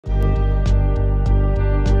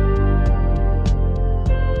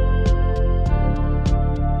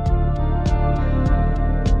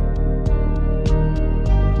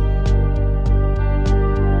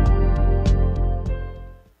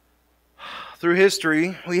through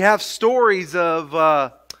history, we have stories of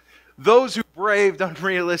those who braved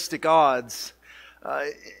unrealistic odds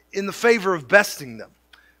in the favor of besting them.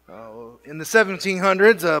 In the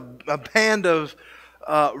 1700s, a band of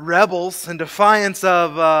rebels, in defiance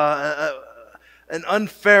of an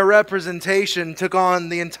unfair representation, took on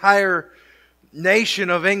the entire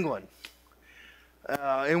nation of England.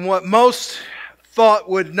 In what most thought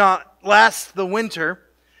would not last the winter,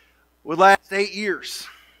 would last 8 years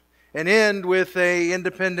and end with an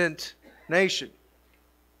independent nation.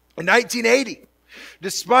 In 1980,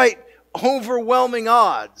 despite overwhelming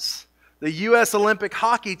odds, the U.S. Olympic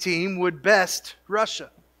hockey team would best Russia.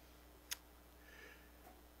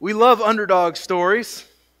 We love underdog stories,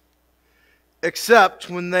 except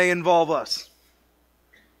when they involve us.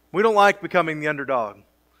 We don't like becoming the underdog.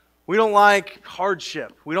 We don't like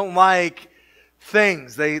hardship. We don't like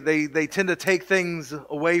things. They tend to take things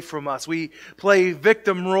away from us. We play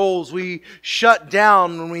victim roles. We shut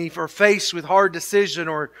down when we are faced with hard decision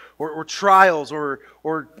or trials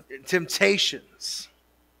or temptations.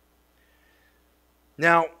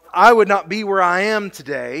 Now, I would not be where I am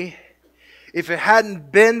today if it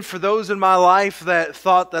hadn't been for those in my life that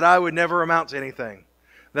thought that I would never amount to anything,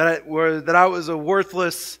 that I was a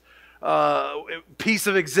worthless piece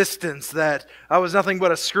of existence, that I was nothing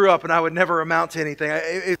but a screw-up and I would never amount to anything.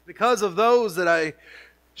 It's because of those that I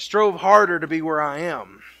strove harder to be where I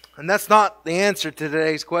am. And that's not the answer to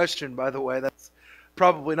today's question, by the way. That's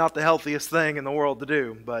probably not the healthiest thing in the world to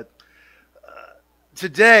do. But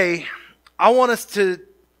today, I want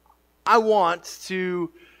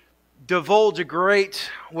to divulge a great,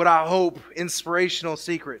 what I hope, inspirational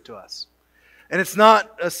secret to us. And it's not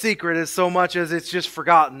a secret as so much as it's just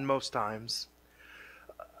forgotten most times.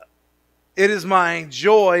 It is my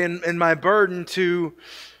joy and my burden to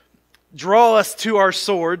draw us to our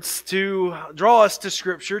swords, to draw us to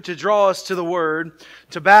Scripture, to draw us to the Word,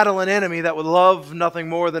 to battle an enemy that would love nothing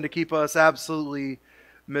more than to keep us absolutely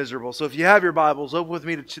miserable. So if you have your Bibles, open with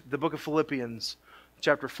me to the book of Philippians,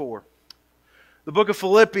 chapter 4. The book of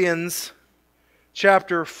Philippians,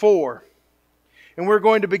 chapter 4. And we're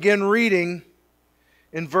going to begin reading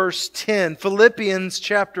in verse 10. Philippians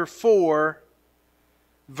chapter 4,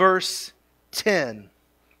 verse 10.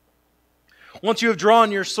 Once you have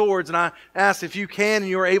drawn your swords, and I ask if you can and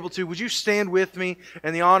you are able to, would you stand with me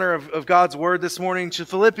in the honor of God's Word this morning? To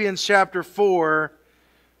Philippians chapter 4,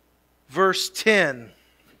 verse 10.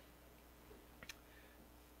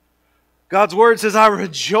 God's Word says, I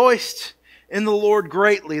rejoiced in the Lord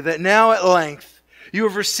greatly that now at length you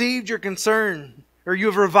have received your concern, or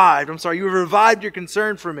you have revived your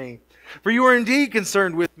concern for me. For you were indeed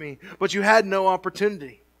concerned with me, but you had no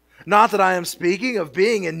opportunity. Not that I am speaking of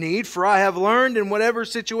being in need, for I have learned in whatever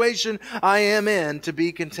situation I am in to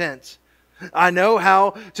be content. I know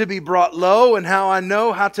how to be brought low and how I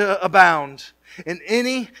know how to abound in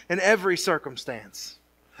any and every circumstance.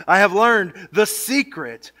 I have learned the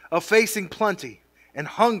secret of facing plenty and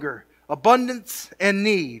hunger, abundance and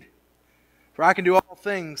need. For I can do all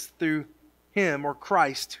things through Him or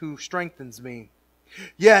Christ who strengthens me.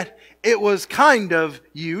 Yet it was kind of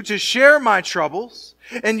you to share my troubles,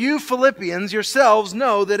 and you Philippians yourselves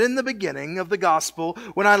know that in the beginning of the gospel,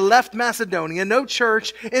 when I left Macedonia, no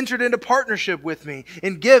church entered into partnership with me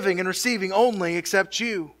in giving and receiving only except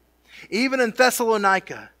you. Even in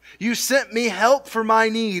Thessalonica, you sent me help for my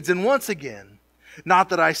needs, and once again, not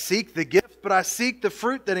that I seek the gift, but I seek the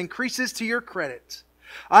fruit that increases to your credit.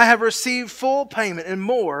 I have received full payment, and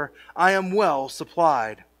more, I am well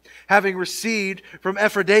supplied. Having received from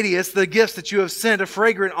Ephroditus the gifts that you have sent, a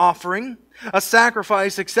fragrant offering, a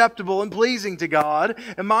sacrifice acceptable and pleasing to God,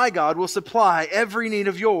 and my God will supply every need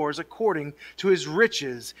of yours according to His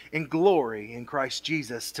riches in glory in Christ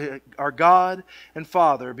Jesus. To our God and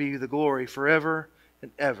Father be the glory forever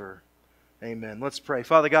and ever. Amen. Let's pray.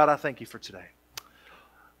 Father God, I thank you for today.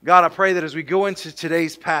 God, I pray that as we go into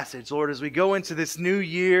today's passage, Lord, as we go into this new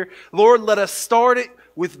year, Lord, let us start it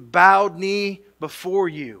with bowed knee before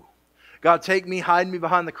you. God, take me, hide me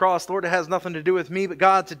behind the cross. Lord, it has nothing to do with me. But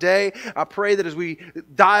God, today, I pray that as we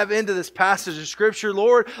dive into this passage of Scripture,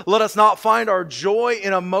 Lord, let us not find our joy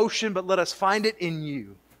in emotion, but let us find it in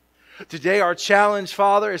you. Today, our challenge,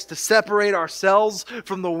 Father, is to separate ourselves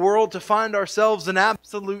from the world to find ourselves in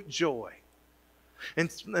absolute joy.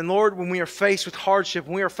 And Lord, when we are faced with hardship,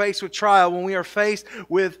 when we are faced with trial, when we are faced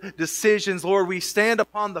with decisions, Lord, we stand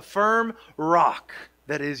upon the firm rock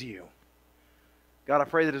that is you. God, I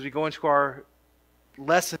pray that as we go into our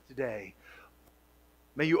lesson today,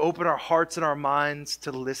 may you open our hearts and our minds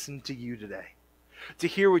to listen to you today. to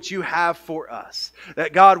hear what you have for us.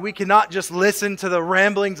 That, God, we cannot just listen to the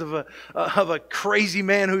ramblings of a crazy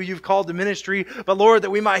man who you've called to ministry, but Lord, that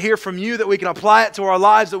we might hear from you, that we can apply it to our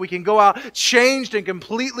lives, that we can go out changed and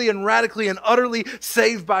completely and radically and utterly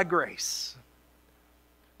saved by grace.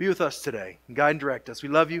 Be with us today and guide and direct us. We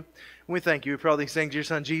love you and we thank you. We pray all these things in your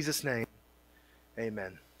Son, Jesus' name.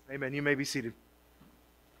 Amen. Amen. You may be seated.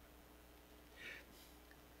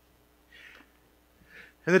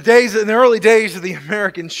 In the early days of the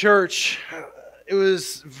American church, it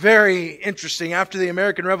was very interesting. After the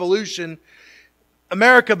American Revolution,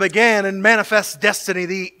 America began and manifest destiny,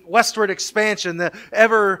 the westward expansion, the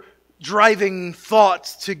ever-driving thought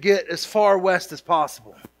to get as far west as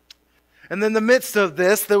possible. And in the midst of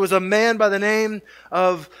this, there was a man by the name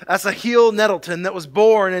of Asahel Nettleton that was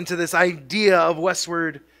born into this idea of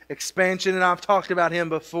westward expansion, and I've talked about him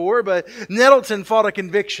before, but Nettleton fought a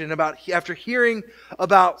conviction after hearing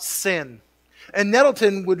about sin. And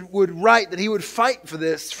Nettleton would write that he would fight for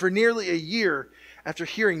this for nearly a year after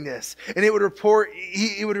hearing this. And it would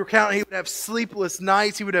he would recount he would have sleepless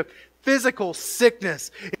nights, he would have physical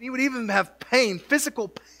sickness, and he would even have pain,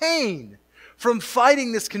 physical pain, from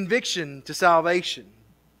fighting this conviction to salvation.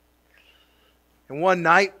 And one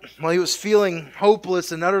night, while he was feeling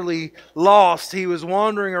hopeless and utterly lost, he was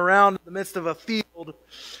wandering around in the midst of a field,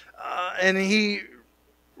 and he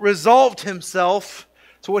resolved himself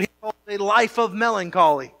to what he called a life of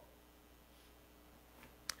melancholy.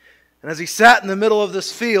 And as he sat in the middle of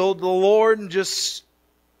this field, the Lord just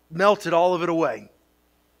melted all of it away.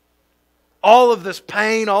 All of this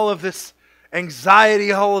pain, all of this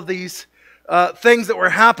anxiety, all of these things that were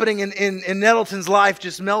happening in Nettleton's life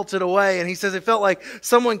just melted away. And he says it felt like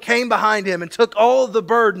someone came behind him and took all of the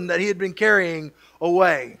burden that he had been carrying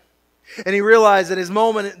away. And he realized that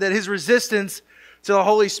his resistance to the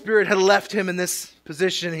Holy Spirit had left him in this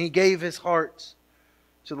position. He gave his heart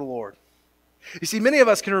to the Lord. You see, many of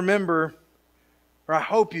us can remember, or I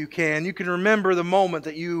hope you can remember the moment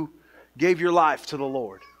that you gave your life to the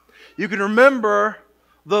Lord. You can remember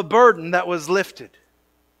the burden that was lifted.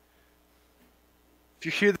 If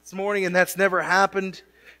you're here this morning and that's never happened,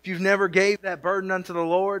 if you've never gave that burden unto the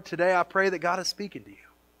Lord, today I pray that God is speaking to you.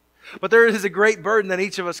 But there is a great burden that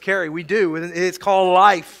each of us carry. We do, and it's called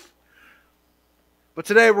life. But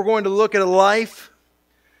today we're going to look at a life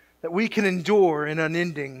that we can endure in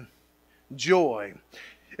unending joy.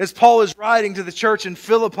 As Paul is writing to the church in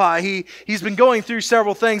Philippi, he's been going through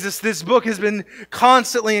several things. This book has been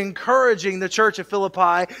constantly encouraging the church of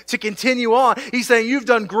Philippi to continue on. He's saying, you've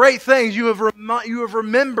done great things. You have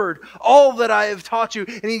remembered all that I have taught you.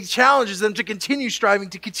 And he challenges them to continue striving,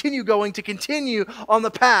 to continue going, to continue on the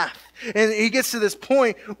path. And he gets to this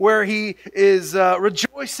point where he is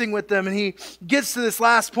rejoicing with them. And he gets to this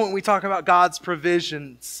last point when we talk about God's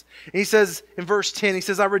provisions. And he says in verse 10, he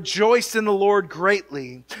says, I rejoiced in the Lord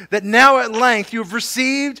greatly, that now at length you have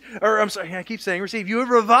received, or I'm sorry, I keep saying received, you have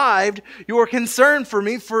revived your concern for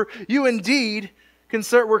me, for you indeed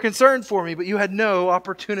were concerned for me, but you had no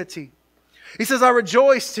opportunity. He says, I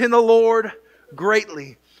rejoiced in the Lord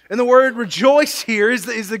greatly. And the word rejoice here is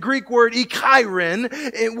the Greek word ekairen.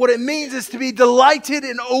 And what it means is to be delighted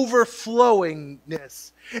in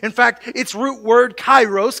overflowingness. In fact, its root word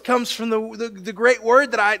kairos comes from the great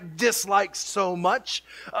word that I dislike so much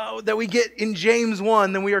that we get in James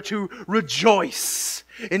 1, that we are to rejoice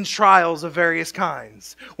in trials of various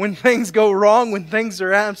kinds. When things go wrong, when things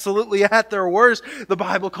are absolutely at their worst, the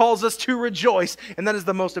Bible calls us to rejoice. And that is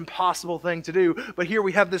the most impossible thing to do. But here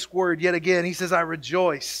we have this word yet again. He says, I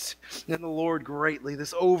rejoiced in the Lord greatly.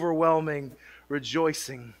 This overwhelming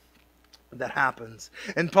rejoicing that happens.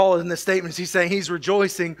 And Paul, in this statement, he's saying he's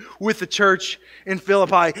rejoicing with the church in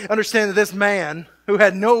Philippi. Understand that this man who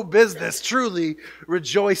had no business truly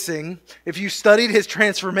rejoicing, if you studied his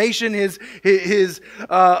transformation, his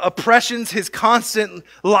oppressions, his constant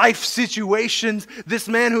life situations, this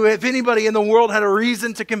man who, if anybody in the world had a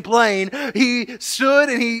reason to complain, he stood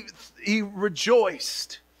and he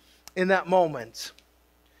rejoiced in that moment.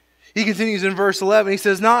 He continues in verse 11. He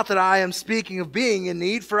says, not that I am speaking of being in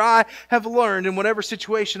need, for I have learned in whatever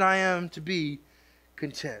situation I am to be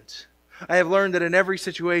content. I have learned that in every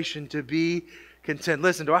situation to be content.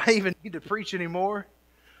 Listen, do I even need to preach anymore?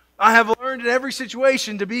 I have learned in every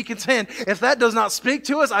situation to be content. If that does not speak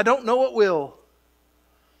to us, I don't know what will.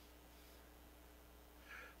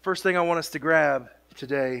 First thing I want us to grab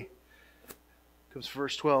today comes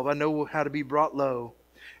verse 12. I know how to be brought low,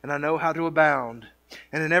 and I know how to abound.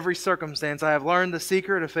 And in every circumstance, I have learned the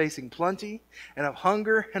secret of facing plenty and of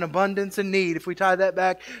hunger and abundance and need. If we tie that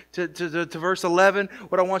back to verse 11,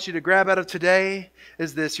 what I want you to grab out of today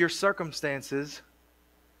is this. Your circumstances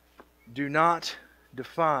do not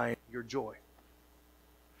define your joy.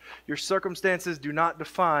 Your circumstances do not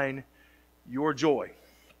define your joy.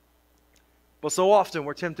 But so often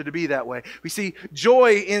we're tempted to be that way. We see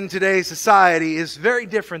joy in today's society is very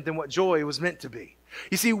different than what joy was meant to be.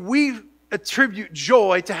 You see, we attribute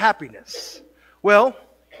joy to happiness. Well,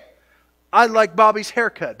 I like Bobby's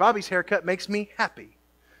haircut. Bobby's haircut makes me happy.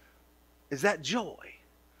 Is that joy?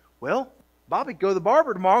 Well, Bobby go to the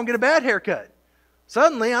barber tomorrow and get a bad haircut.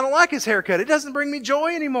 Suddenly, I don't like his haircut. It doesn't bring me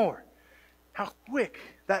joy anymore. How quick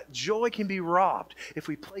that joy can be robbed if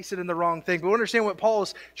we place it in the wrong thing. But we understand what Paul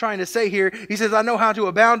is trying to say here. He says, I know how to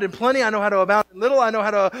abound in plenty. I know how to abound in little. I know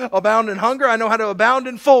how to abound in hunger. I know how to abound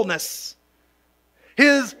in fullness.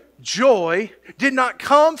 His joy did not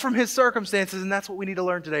come from his circumstances, and that's what we need to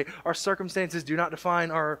learn today. Our circumstances do not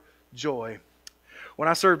define our joy. When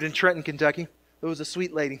I served in Trenton, Kentucky, there was a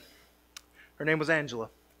sweet lady. Her name was Angela.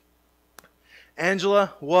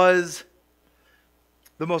 Angela was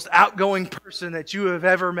the most outgoing person that you have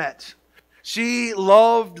ever met. She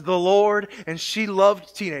loved the Lord and she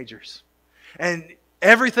loved teenagers. And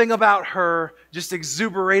everything about her just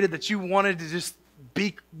exuberated that you wanted to just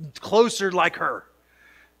be closer like her.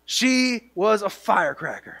 She was a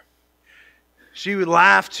firecracker. She would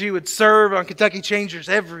laugh. She would serve on Kentucky Changers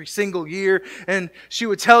every single year. And she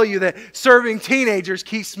would tell you that serving teenagers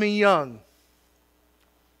keeps me young.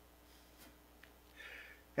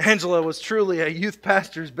 Angela was truly a youth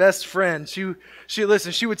pastor's best friend. She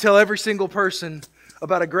would tell every single person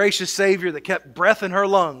about a gracious Savior that kept breath in her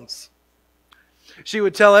lungs. She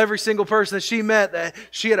would tell every single person that she met that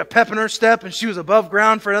she had a pep in her step and she was above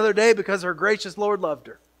ground for another day because her gracious Lord loved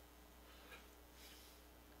her.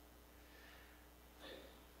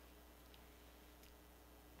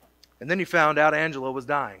 And then you found out Angela was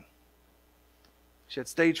dying. She had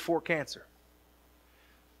stage 4 cancer.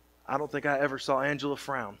 I don't think I ever saw Angela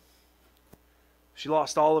frown. She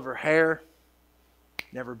lost all of her hair,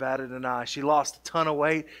 never batted an eye. She lost a ton of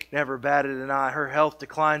weight, never batted an eye. Her health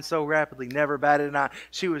declined so rapidly, never batted an eye.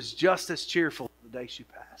 She was just as cheerful the day she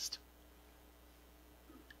passed.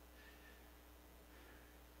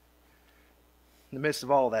 In the midst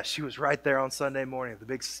of all that, she was right there on Sunday morning with a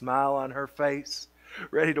big smile on her face,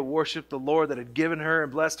 ready to worship the Lord that had given her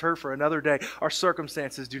and blessed her for another day. Our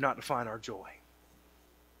circumstances do not define our joy.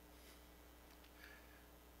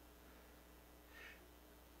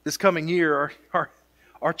 This coming year,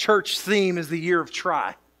 our church theme is the year of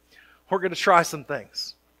try. We're going to try some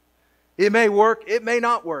things. It may work, it may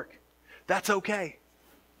not work. That's okay.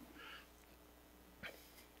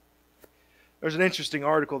 There's an interesting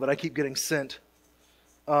article that I keep getting sent.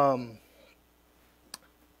 The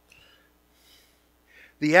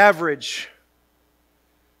average...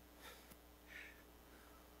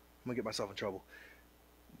 I'm going to get myself in trouble.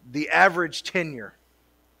 The average tenure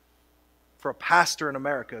for a pastor in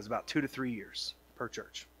America is about 2 to 3 years per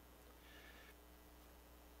church.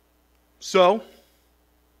 So,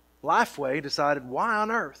 Lifeway decided, why on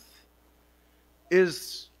earth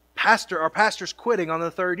is our pastors quitting on the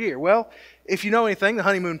 3rd year? Well, if you know anything, the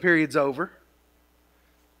honeymoon period's over.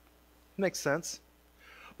 Makes sense.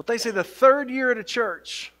 But they say the 3rd year at a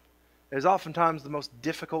church is oftentimes the most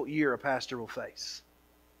difficult year a pastor will face.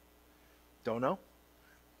 Don't know.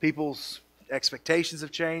 People's expectations have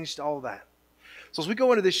changed, all of that. So as we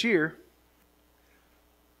go into this year,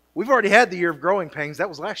 we've already had the year of growing pains. That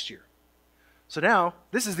was last year. So now,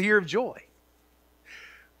 this is the year of joy.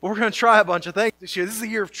 We're going to try a bunch of things this year. This is the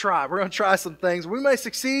year of try. We're going to try some things. We may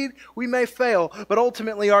succeed, we may fail, but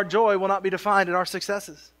ultimately our joy will not be defined in our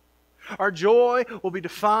successes. Our joy will be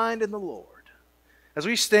defined in the Lord. As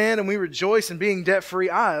we stand and we rejoice in being debt-free,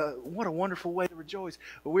 what a wonderful way to rejoice.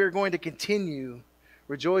 But we are going to continue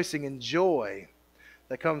rejoicing in joy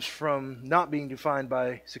that comes from not being defined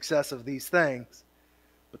by success of these things,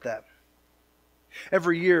 but that.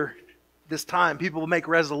 Every year, this time, people make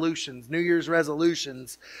resolutions, New Year's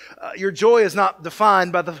resolutions. Your joy is not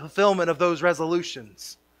defined by the fulfillment of those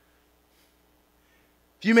resolutions.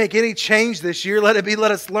 If you make any change this year, let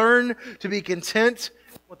us learn to be content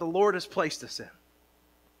with what the Lord has placed us in.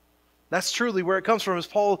 That's truly where it comes from, as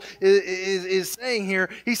Paul is saying here.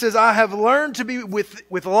 He says, I have learned to be with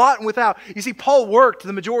a lot and without. You see, Paul worked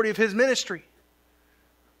the majority of his ministry.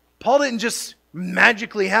 Paul didn't just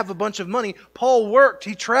magically have a bunch of money. Paul worked,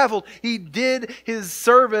 he traveled, he did his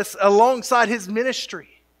service alongside his ministry.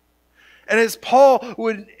 And as Paul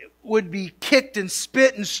would be kicked and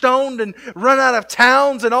spit and stoned and run out of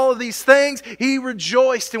towns and all of these things, he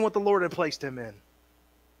rejoiced in what the Lord had placed him in.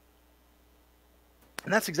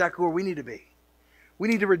 And that's exactly where we need to be. We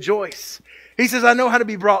need to rejoice. He says, I know how to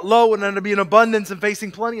be brought low and how to be in abundance and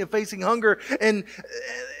facing plenty and facing hunger. And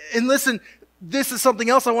listen, this is something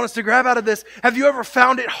else I want us to grab out of this. Have you ever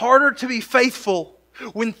found it harder to be faithful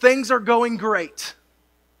when things are going great?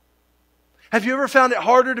 Have you ever found it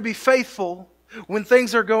harder to be faithful when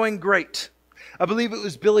things are going great? I believe it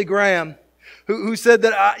was Billy Graham who said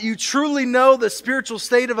that you truly know the spiritual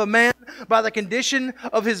state of a man by the condition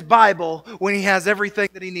of his Bible when he has everything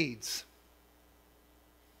that he needs.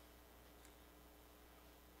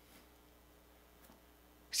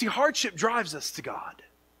 See, hardship drives us to God.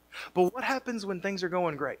 But what happens when things are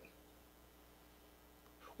going great?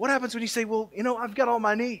 What happens when you say, well, I've got all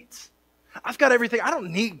my needs. I've got everything. I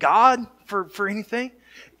don't need God for anything.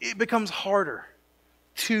 It becomes harder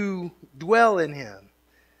to dwell in Him.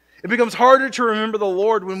 It becomes harder to remember the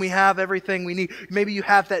Lord when we have everything we need. Maybe you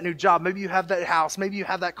have that new job. Maybe you have that house. Maybe you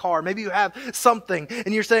have that car. Maybe you have something.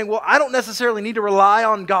 And you're saying, well, I don't necessarily need to rely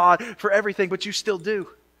on God for everything, but you still do.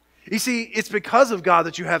 You see, it's because of God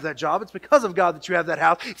that you have that job. It's because of God that you have that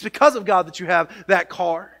house. It's because of God that you have that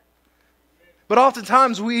car. But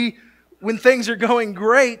oftentimes when things are going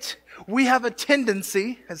great, we have a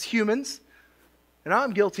tendency as humans, and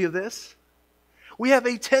I'm guilty of this, we have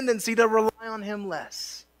a tendency to rely on Him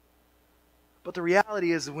less. But the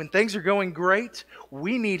reality is that when things are going great,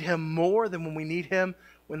 we need Him more than when we need Him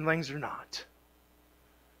when things are not.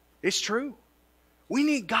 It's true. We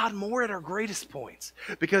need God more at our greatest points.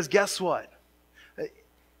 Because guess what?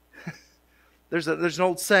 There's an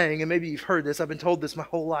old saying, and maybe you've heard this. I've been told this my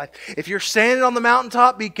whole life. If you're standing on the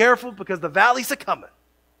mountaintop, be careful because the valleys are coming.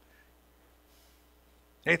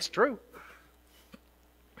 It's true.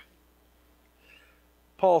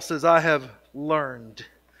 Paul says, I have learned.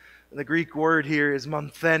 And the Greek word here is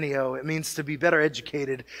monthenio. It means to be better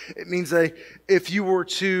educated. It means if you were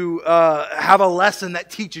to have a lesson that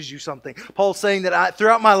teaches you something. Paul's saying that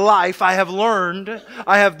throughout my life I have learned,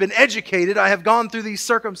 I have been educated, I have gone through these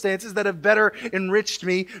circumstances that have better enriched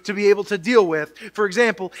me to be able to deal with. For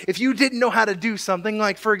example, if you didn't know how to do something,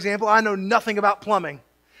 like for example, I know nothing about plumbing.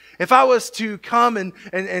 If I was to come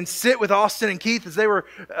and sit with Austin and Keith as they were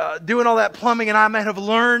doing all that plumbing and I might have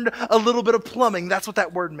learned a little bit of plumbing, that's what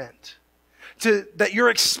that word meant. That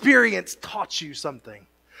your experience taught you something.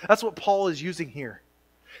 That's what Paul is using here.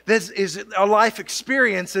 This is our life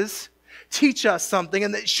experiences teach us something,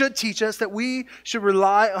 and that should teach us that we should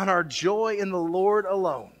rely on our joy in the Lord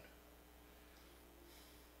alone.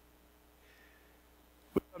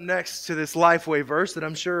 Next to this Lifeway verse that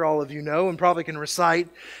I'm sure all of you know and probably can recite,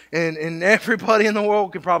 and everybody in the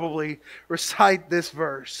world can probably recite this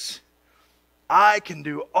verse. I can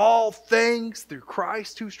do all things through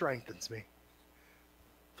Christ who strengthens me.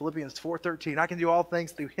 Philippians 4:13. I can do all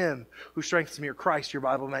things through Him who strengthens me, or Christ, your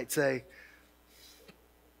Bible might say.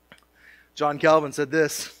 John Calvin said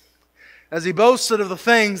this, as he boasted of the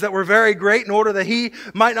things that were very great in order that he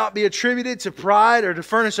might not be attributed to pride or to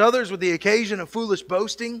furnish others with the occasion of foolish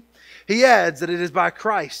boasting, he adds that it is by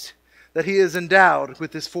Christ that he is endowed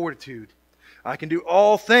with this fortitude. I can do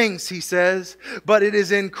all things, he says, but it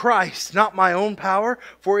is in Christ, not my own power,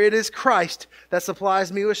 for it is Christ that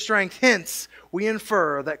supplies me with strength. Hence, we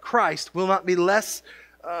infer that Christ will not be less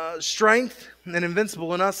strength and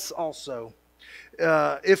invincible in us also.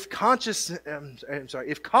 If cautious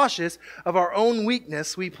of our own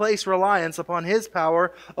weakness, we place reliance upon His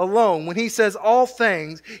power alone. When he says all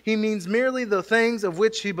things, he means merely the things of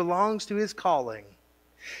which he belongs to his calling.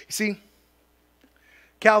 You see,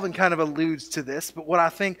 Calvin kind of alludes to this, but what I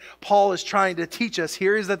think Paul is trying to teach us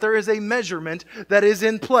here is that there is a measurement that is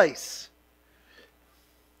in place.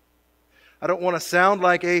 I don't want to sound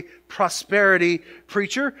like a prosperity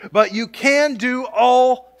preacher, but you can do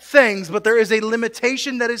all things, but there is a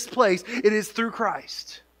limitation that is placed. It is through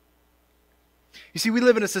Christ. You see, we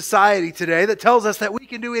live in a society today that tells us that we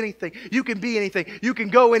can do anything. You can be anything. You can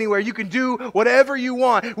go anywhere. You can do whatever you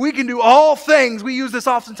want. We can do all things. We use this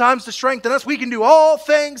oftentimes to strengthen us. We can do all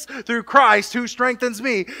things through Christ who strengthens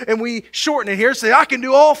me. And we shorten it here, say, I can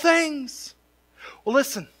do all things. Well,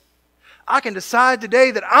 listen. I can decide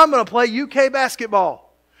today that I'm going to play UK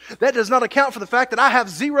basketball. That does not account for the fact that I have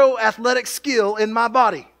zero athletic skill in my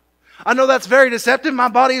body. I know that's very deceptive. My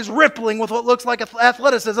body is rippling with what looks like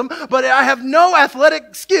athleticism, but I have no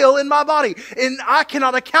athletic skill in my body. And I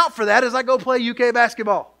cannot account for that as I go play UK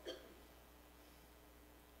basketball.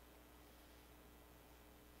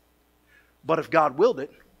 But if God willed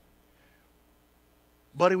it,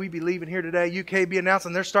 buddy, we be leaving here today. UK be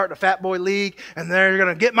announcing they're starting a Fat Boy League and they're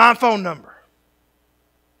going to get my phone number.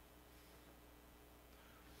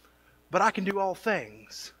 But I can do all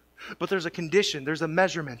things. But there's a condition, there's a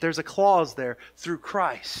measurement, there's a clause there through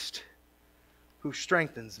Christ who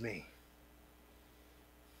strengthens me.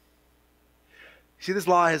 See, this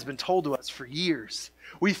lie has been told to us for years.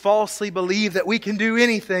 We falsely believe that we can do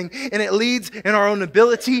anything, and it leads in our own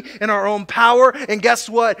ability, in our own power. And guess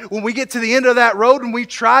what? When we get to the end of that road and we've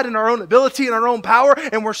tried in our own ability and our own power,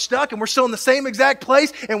 and we're stuck and we're still in the same exact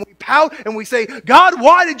place, and we pout and we say, God,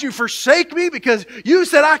 why did you forsake me? Because you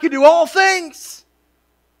said I could do all things.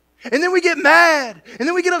 And then we get mad, and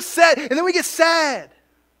then we get upset, and then we get sad.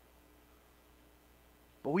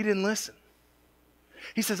 But we didn't listen.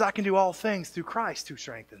 He says, I can do all things through Christ who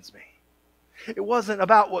strengthens me. It wasn't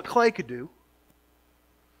about what clay could do.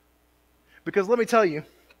 Because let me tell you,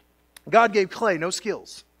 God gave clay no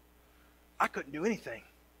skills. I couldn't do anything.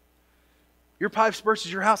 Your pipes burst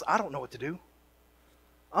your house, I don't know what to do.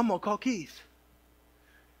 I'm going to call Keith.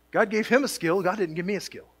 God gave him a skill. God didn't give me a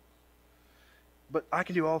skill. But I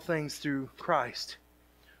can do all things through Christ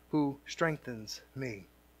who strengthens me.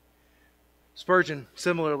 Spurgeon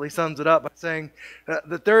similarly sums it up by saying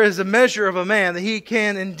that there is a measure of a man that he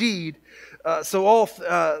can indeed, there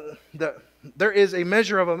is a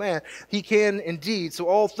measure of a man he can indeed, so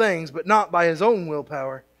all things, but not by his own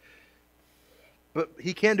willpower. But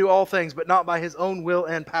he can do all things, but not by his own will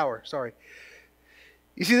and power. Sorry.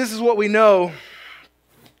 You see, this is what we know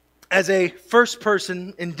as a first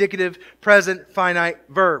person indicative present finite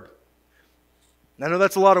verb. I know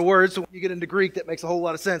that's a lot of words, so when you get into Greek, that makes a whole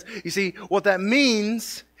lot of sense. You see, what that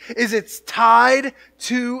means is it's tied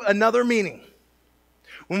to another meaning.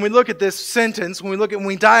 When we look at this sentence, when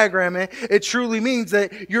we diagram it, it truly means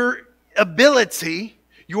that your ability,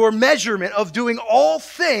 your measurement of doing all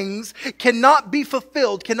things cannot be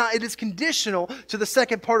fulfilled, it is conditional to the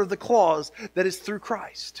second part of the clause that is through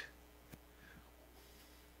Christ.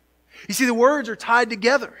 You see, the words are tied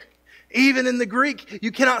together. Even in the Greek,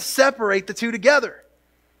 you cannot separate the two together.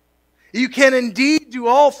 You can indeed do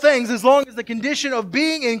all things as long as the condition of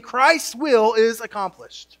being in Christ's will is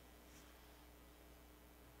accomplished.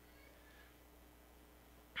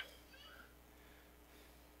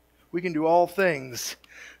 We can do all things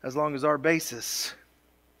as long as our basis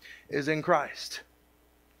is in Christ.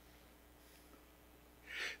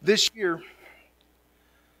 This year,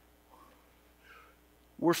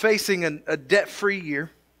 we're facing a debt-free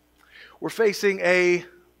year. We're facing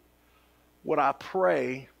what I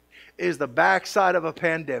pray is the backside of a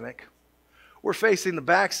pandemic. We're facing the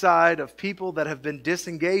backside of people that have been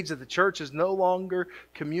disengaged, that the church is no longer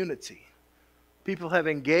community. People have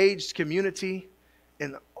engaged community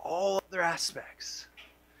in all other aspects,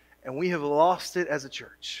 and we have lost it as a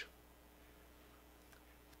church.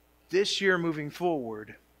 This year moving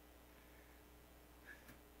forward,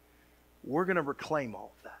 we're going to reclaim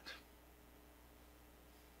all of that.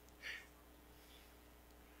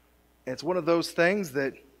 And it's one of those things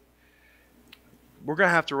that we're going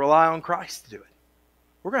to have to rely on Christ to do it.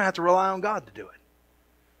 We're going to have to rely on God to do it.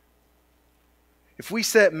 If we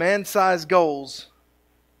set man-sized goals,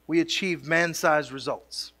 we achieve man-sized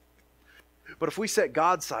results. But if we set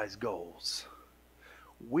God-sized goals,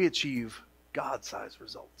 we achieve God-sized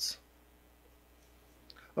results.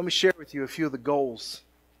 Let me share with you a few of the goals,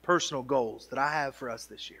 personal goals that I have for us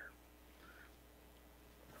this year.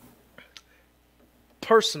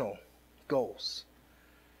 Personal goals.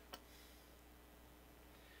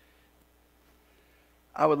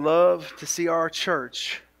 I would love to see our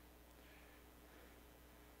church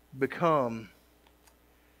become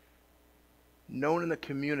known in the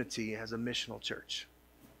community as a missional church.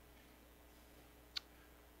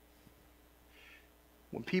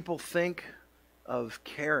 When people think of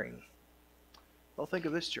caring, they'll think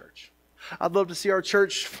of this church. I'd love to see our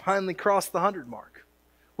church finally cross the 100 mark.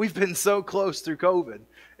 We've been so close through COVID,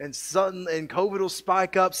 and COVID will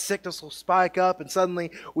spike up, sickness will spike up, and suddenly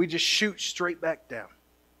we just shoot straight back down.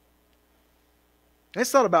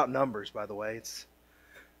 It's not about numbers, by the way.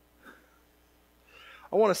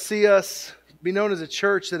 I want to see us be known as a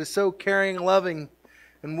church that is so caring, loving,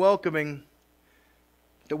 and welcoming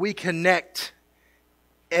that we connect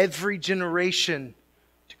every generation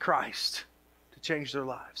to Christ to change their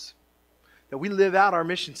lives. That we live out our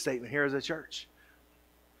mission statement here as a church.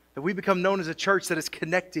 That we become known as a church that is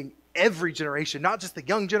connecting every generation, not just the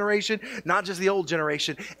young generation, not just the old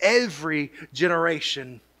generation, every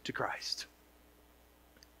generation to Christ.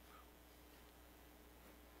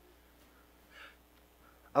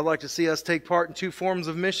 I'd like to see us take part in 2 forms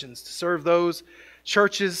of missions to serve those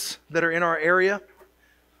churches that are in our area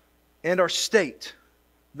and our state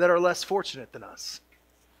that are less fortunate than us.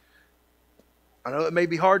 I know it may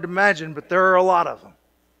be hard to imagine, but there are a lot of them.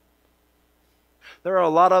 There are a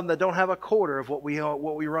lot of them that don't have a quarter of what we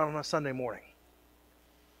run on a Sunday morning.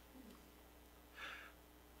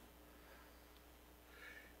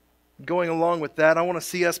 Going along with that, I want to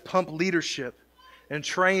see us pump leadership and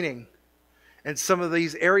training in some of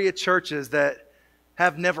these area churches that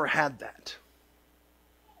have never had that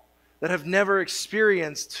have never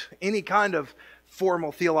experienced any kind of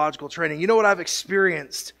formal theological training. You know what I've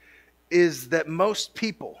experienced is that most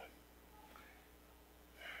people,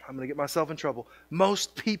 I'm going to get myself in trouble,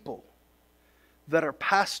 most people that are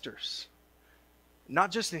pastors,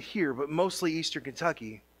 not just in here, but mostly Eastern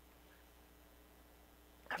Kentucky,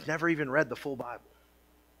 have never even read the full Bible.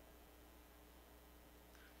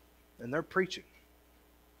 And they're preaching.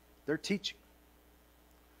 They're teaching.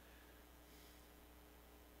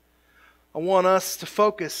 I want us to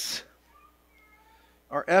focus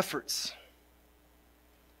our efforts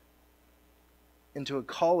into a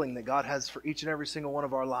calling that God has for each and every single one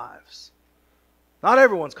of our lives. Not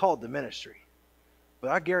everyone's called to ministry, but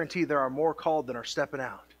I guarantee there are more called than are stepping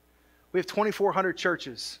out. We have 2,400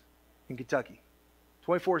 churches in Kentucky.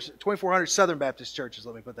 2,400 Southern Baptist churches,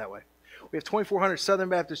 let me put it that way. We have 2,400 Southern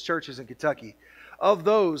Baptist churches in Kentucky. Of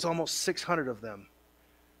those, almost 600 of them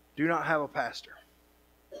do not have a pastor.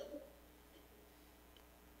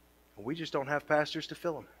 We just don't have pastors to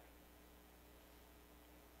fill them.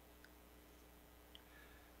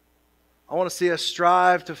 I want to see us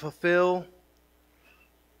strive to fulfill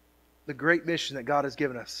the great mission that God has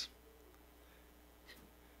given us.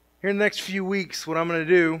 Here in the next few weeks, what I'm going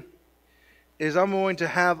to do is I'm going to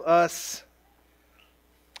have us,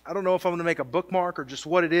 I don't know if I'm going to make a bookmark or just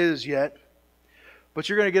what it is yet, but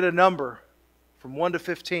you're going to get a number from 1 to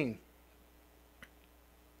 15.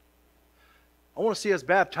 I want to see us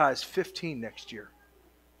baptize 15 next year.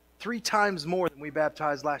 3 times more than we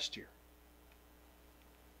baptized last year.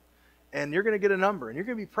 And you're going to get a number, and you're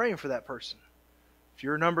going to be praying for that person. If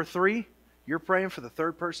you're number 3, you're praying for the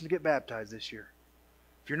 3rd person to get baptized this year.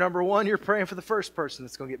 If you're number 1, you're praying for the 1st person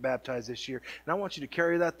that's going to get baptized this year. And I want you to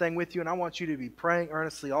carry that thing with you, and I want you to be praying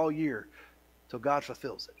earnestly all year till God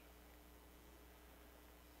fulfills it.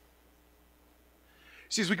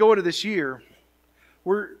 See, as we go into this year,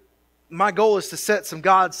 my goal is to set some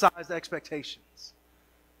God-sized expectations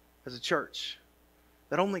as a church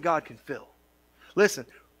that only God can fill. Listen,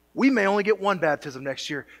 we may only get 1 baptism next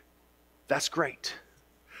year. That's great.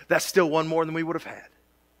 That's still 1 more than we would have had.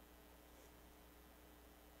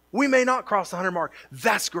 We may not cross the 100 mark.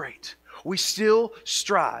 That's great. We still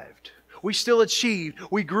strived. We still achieved.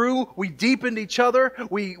 We grew. We deepened each other.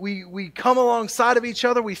 We come alongside of each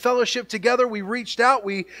other. We fellowshiped together. We reached out.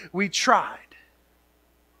 We tried.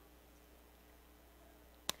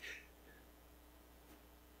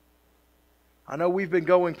 I know we've been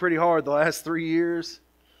going pretty hard the last 3 years,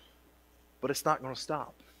 but it's not going to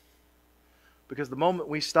stop. Because the moment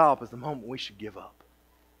we stop is the moment we should give up.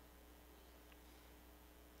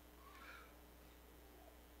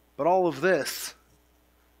 But all of this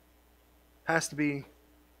has to be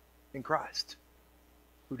in Christ.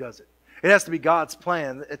 Who does it? It has to be God's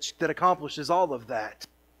plan that accomplishes all of that.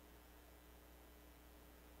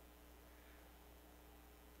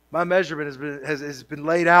 My measurement has been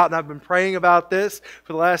laid out, and I've been praying about this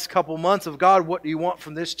for the last couple months of God, what do you want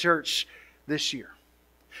from this church this year?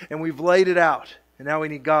 And we've laid it out, and now we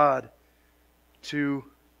need God to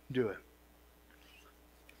do it.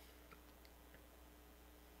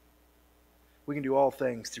 We can do all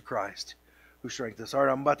things through Christ who strengthens us. All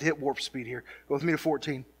right, I'm about to hit warp speed here. Go with me to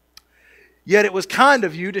 14. Yet it was kind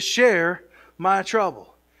of you to share my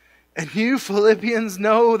trouble. And you Philippians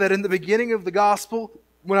know that in the beginning of the gospel,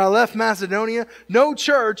 when I left Macedonia, no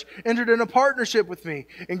church entered in a partnership with me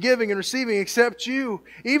in giving and receiving except you.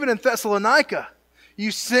 Even in Thessalonica,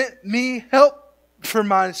 you sent me help for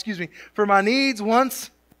my needs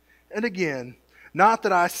once and again. Not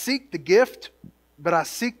that I seek the gift, but I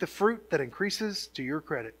seek the fruit that increases to your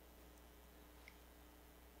credit.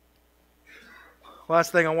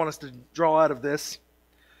 Last thing I want us to draw out of this,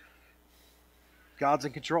 God's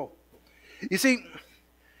in control. You see,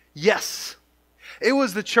 yes, it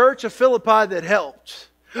was the church of Philippi that helped,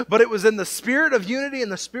 but it was in the spirit of unity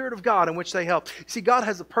and the spirit of God in which they helped. See, God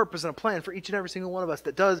has a purpose and a plan for each and every single one of us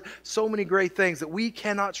that does so many great things that we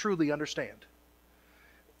cannot truly understand.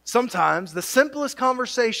 Sometimes the simplest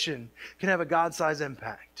conversation can have a God-sized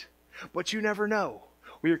impact, but you never know.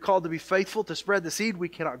 We are called to be faithful to spread the seed. We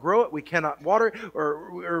cannot grow it. We cannot water it,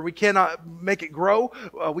 or we cannot make it grow.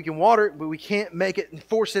 We can water it, but we can't make it and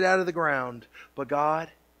force it out of the ground. But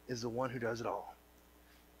God is the one who does it all.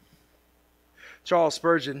 Charles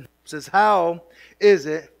Spurgeon says, "How is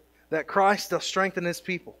it that Christ doth strengthen His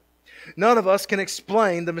people? None of us can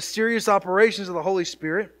explain the mysterious operations of the Holy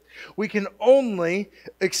Spirit. We can only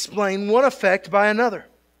explain one effect by another.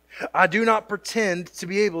 I do not pretend to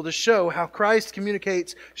be able to show how Christ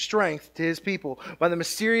communicates strength to his people by the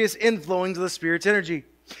mysterious inflowings of the Spirit's energy.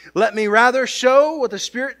 Let me rather show what the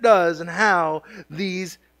Spirit does and how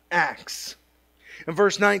these acts. In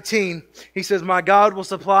verse 19, he says, my God will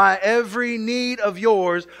supply every need of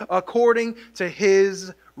yours according to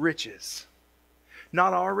his riches.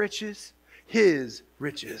 Not our riches, his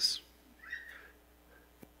riches.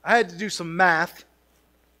 I had to do some math.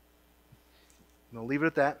 I'll leave it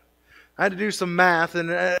at that. I had to do some math,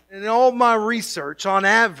 and in all my research, on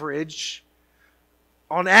average,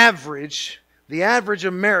 the average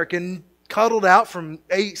American cuddled out from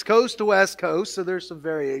East Coast to West Coast, so there's some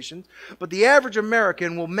variations, but the average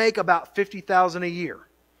American will make about $50,000 a year.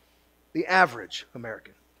 The average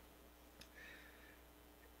American.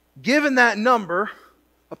 Given that number,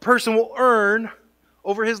 a person will earn,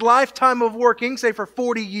 over his lifetime of working, say for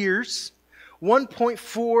 40 years,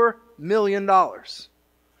 $1.4 million.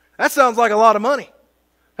 That sounds like a lot of money.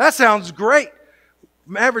 That sounds great.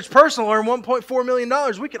 Average person will earn $1.4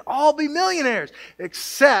 million. We can all be millionaires,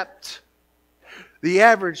 except the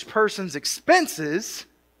average person's expenses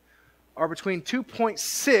are between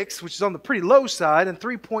 2.6, which is on the pretty low side, and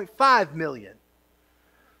 3.5 million.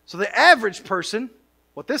 So the average person,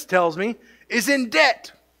 what this tells me, is in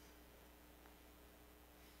debt.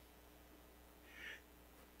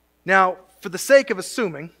 Now, for the sake of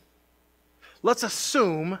assuming, let's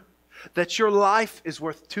assume that your life is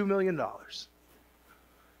worth $2 million. Well,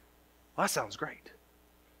 that sounds great.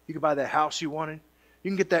 You can buy that house you wanted. You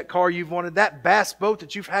can get that car you've wanted. That bass boat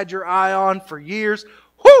that you've had your eye on for years.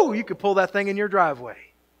 Whoo! You could pull that thing in your driveway.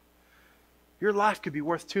 Your life could be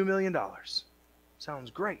worth $2 million. Sounds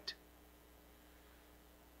great.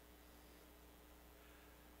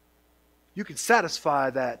 You can satisfy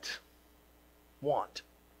that want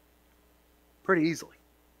pretty easily.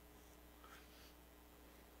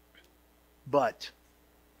 But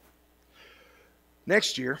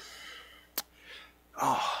next year,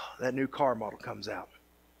 that new car model comes out.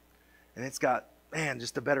 And it's got, man,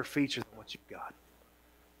 just a better feature than what you've got.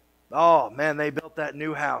 Oh, man, they built that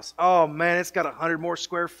new house. Oh, man, it's got 100 more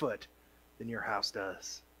square foot than your house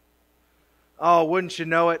does. Oh, wouldn't you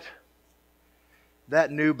know it?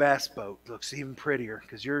 That new bass boat looks even prettier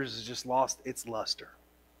because yours has just lost its luster.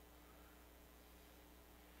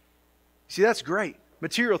 See, that's great.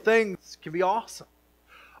 Material things can be awesome.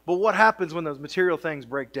 But what happens when those material things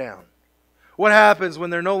break down? What happens when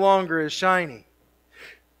they're no longer as shiny?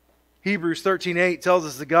 Hebrews 13:8 tells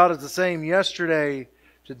us that God is the same yesterday,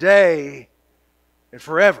 today, and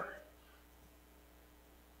forever.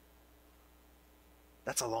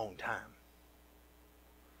 That's a long time.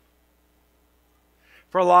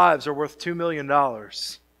 If our lives are worth $2 million,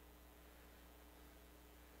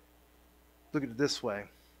 look at it this way.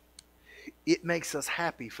 It makes us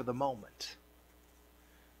happy for the moment.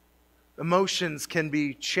 Emotions can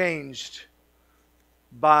be changed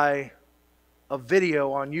by a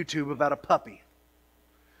video on YouTube about a puppy.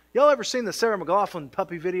 Y'all ever seen the Sarah McLachlan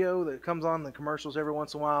puppy video that comes on the commercials every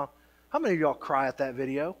once in a while? How many of y'all cry at that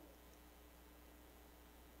video?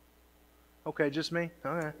 Okay, just me?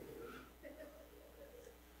 Okay.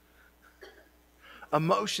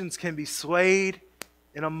 Emotions can be swayed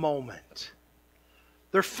in a moment.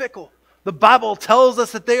 They're fickle. The Bible tells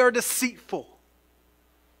us that they are deceitful.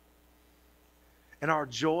 And our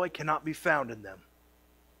joy cannot be found in them.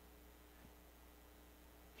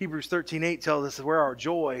 Hebrews 13:8 tells us where our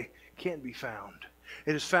joy can be found.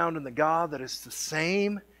 It is found in the God that is the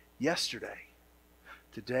same yesterday,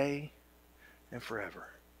 today, and forever.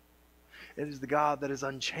 It is the God that is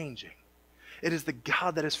unchanging. It is the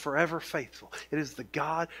God that is forever faithful. It is the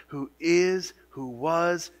God who is, who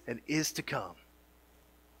was, and is to come.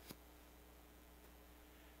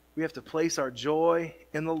 We have to place our joy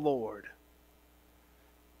in the Lord.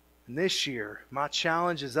 And this year, my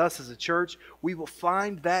challenge is us as a church, we will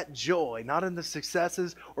find that joy, not in the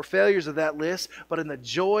successes or failures of that list, but in the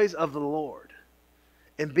joys of the Lord.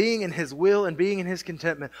 And being in His will and being in His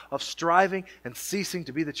contentment of striving and ceasing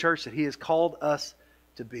to be the church that He has called us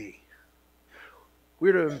to be.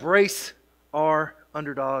 We're to embrace our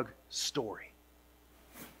underdog story.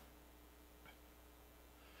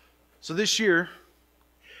 So this year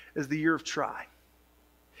is the year of try.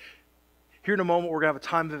 Here in a moment, we're going to have a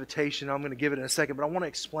time of invitation. I'm going to give it in a second, but I want to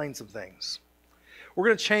explain some things. We're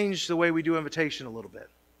going to change the way we do invitation a little bit.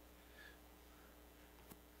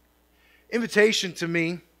 Invitation to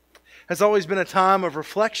me has always been a time of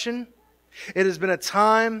reflection. It has been a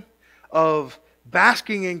time of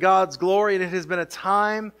basking in God's glory, and it has been a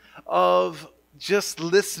time of just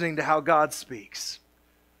listening to how God speaks.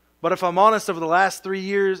 But if I'm honest, over the last 3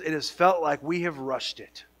 years, it has felt like we have rushed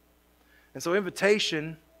it. And so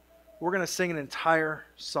invitation, we're going to sing an entire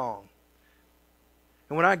song.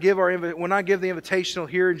 And when I give the invitational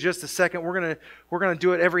here in just a second, we're going to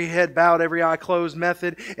do it every head bowed, every eye closed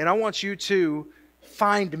method. And I want you to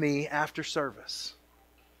find me after service.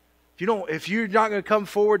 If you're not going to come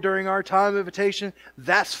forward during our time of invitation,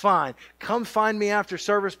 that's fine. Come find me after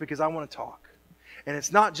service because I want to talk. And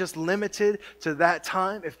it's not just limited to that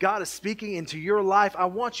time. If God is speaking into your life, I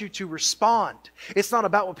want you to respond. It's not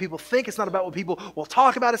about what people think. It's not about what people will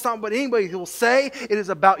talk about. It's not what anybody will say. It is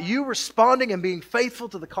about you responding and being faithful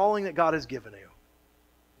to the calling that God has given you.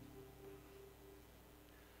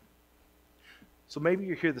 So maybe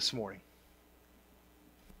you're here this morning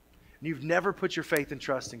and you've never put your faith and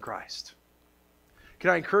trust in Christ.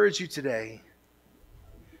 Can I encourage you today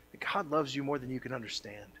that God loves you more than you can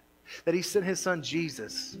understand? That He sent His Son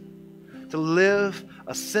Jesus to live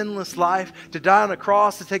a sinless life, to die on a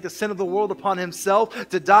cross, to take the sin of the world upon Himself,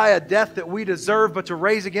 to die a death that we deserve, but to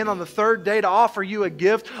raise again on the third day to offer you a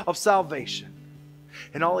gift of salvation.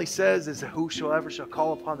 And all He says is that whosoever shall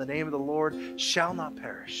call upon the name of the Lord shall not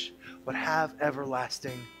perish, but have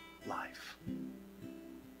everlasting life.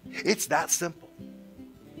 It's that simple.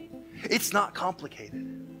 It's not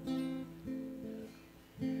complicated.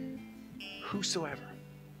 Whosoever.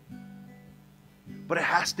 But it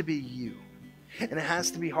has to be you. And it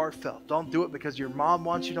has to be heartfelt. Don't do it because your mom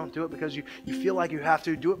wants you. Don't do it because you feel like you have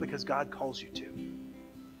to. Do it because God calls you to.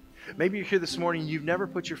 Maybe you're here this morning and you've never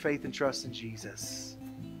put your faith and trust in Jesus.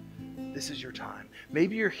 This is your time.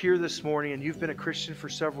 Maybe you're here this morning and you've been a Christian for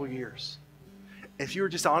several years. If you were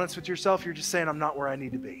just honest with yourself, you're just saying, I'm not where I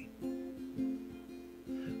need to be.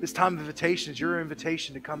 This time of invitation is your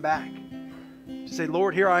invitation to come back. To say,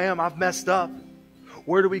 Lord, here I am. I've messed up.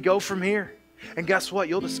 Where do we go from here? And guess what?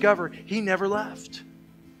 You'll discover He never left.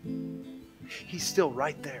 He's still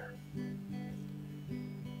right there.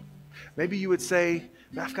 Maybe you would say,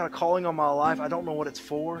 I've got a calling on my life. I don't know what it's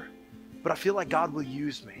for, but I feel like God will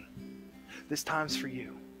use me. This time's for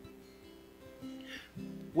you.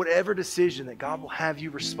 Whatever decision that God will have you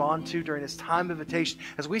respond to during this time of invitation,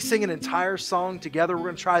 as we sing an entire song together, we're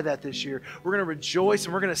going to try that this year. We're going to rejoice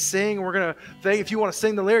and we're going to sing and we're going to think. If you want to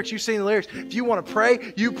sing the lyrics, you sing the lyrics. If you want to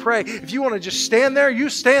pray, you pray. If you want to just stand there, you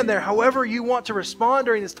stand there. However you want to respond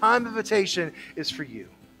during this time of invitation is for you.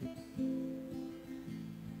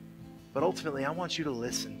 But ultimately, I want you to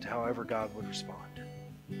listen to however God would respond.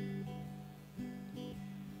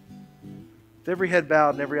 With every head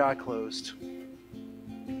bowed and every eye closed,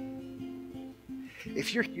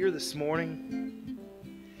 if you're here this morning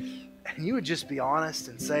and you would just be honest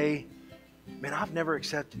and say, man, I've never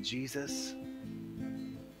accepted Jesus,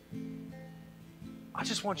 I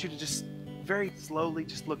just want you to just very slowly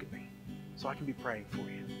just look at me so I can be praying for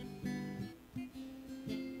you.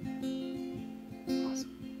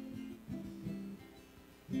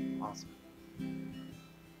 Awesome.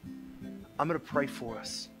 I'm going to pray for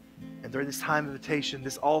us. And during this time of invitation,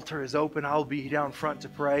 this altar is open. I'll be down front to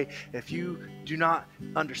pray. If you do not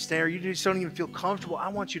understand, or you just don't even feel comfortable, I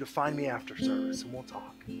want you to find me after service and we'll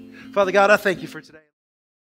talk. Father God, I thank you for today.